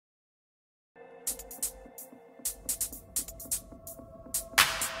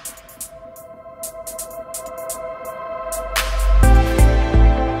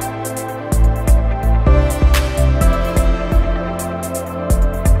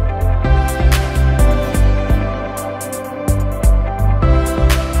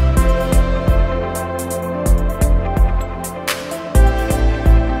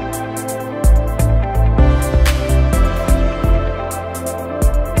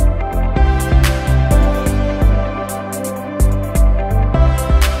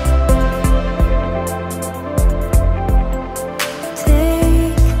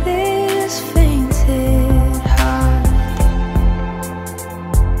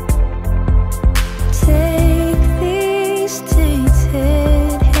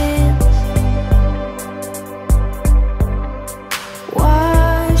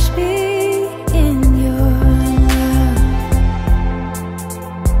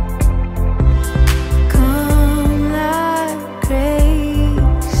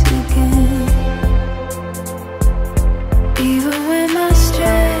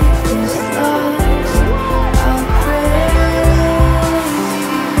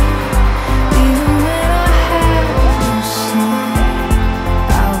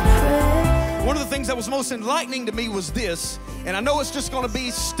was most enlightening to me was this, and I know it's just going to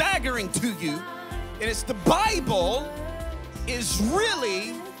be staggering to you, and it's the Bible is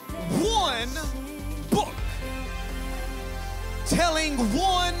really one book telling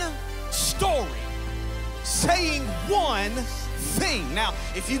one story, saying one thing. Now,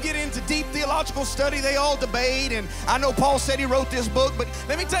 if you get into deep theological study, they all debate, and I know Paul said he wrote this book, but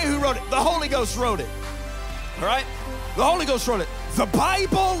let me tell you who wrote it. The Holy Ghost wrote it. All right? The Holy Ghost wrote it. The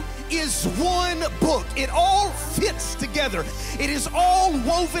Bible is one book. It all fits together. It is all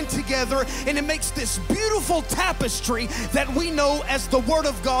woven together, and it makes this beautiful tapestry that we know as the Word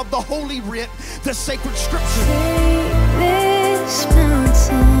of God, the Holy Writ, the sacred Scripture. This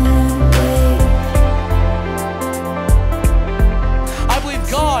mountain away. I believe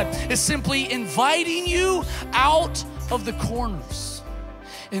God is simply inviting you out of the corners,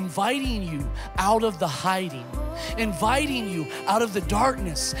 inviting you out of the hiding, inviting you out of the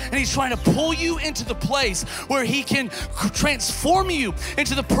darkness, and He's trying to pull you into the place where He can transform you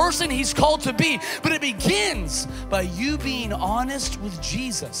into the person He's called to be. But it begins by you being honest with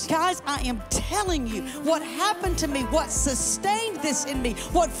Jesus. Guys, I am telling you, what happened to me, what sustained this in me,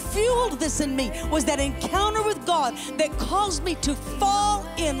 what fueled this in me was that encounter with God that caused me to fall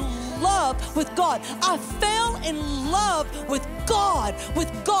in love with God. I fell in love with God,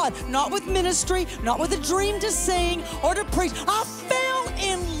 not with ministry, not with a dream to sing or to preach. I fell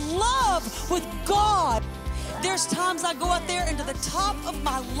in love with God. There's times I go out there into the top of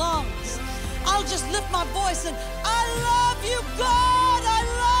my lungs. I'll just lift my voice and I love you, God. I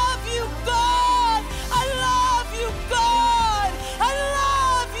love you, God. I love you, God. I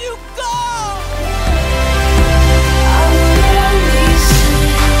love you, God.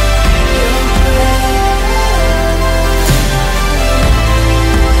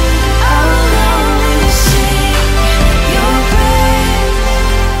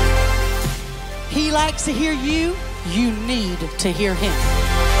 He likes to hear you. You need to hear Him.